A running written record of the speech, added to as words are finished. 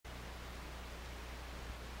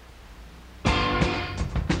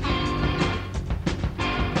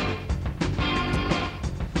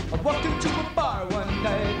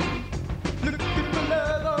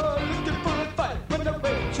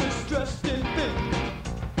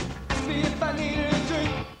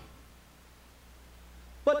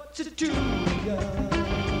to do ya?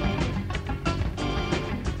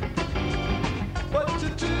 What to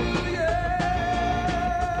do ya?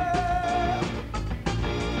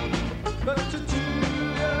 What to do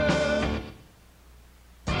ya?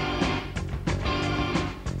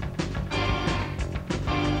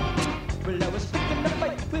 Well, I was picking a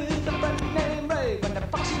fight with a friend named Ray when a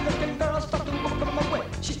foxy-looking girl started walking my way.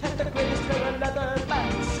 She had the greatest pair of leather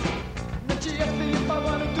pants. Then she asked me if I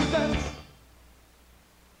wanted to dance.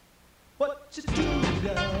 What to do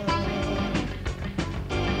ya?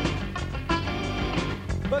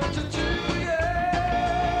 What to do ya?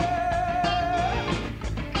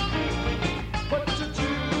 What to do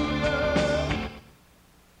ya?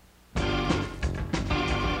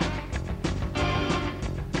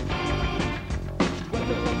 Well,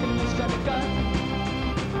 the fucking news got a gun.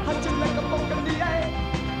 How'd you like a poke in the eye?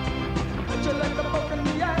 How'd you like a poke in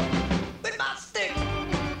the eye? With my stick!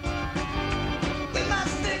 With my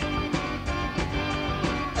stick!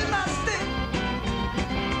 With my stick!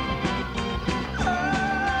 Oh.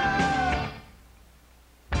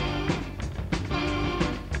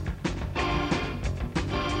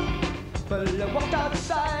 Well, I walked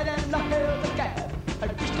outside and I hailed a cab. I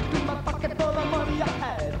reached into my pocket for the money I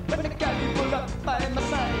had. When the cabbie pulled up by my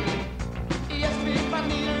side, he asked me if I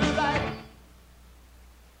needed a ride.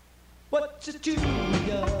 What to do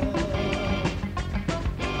ya?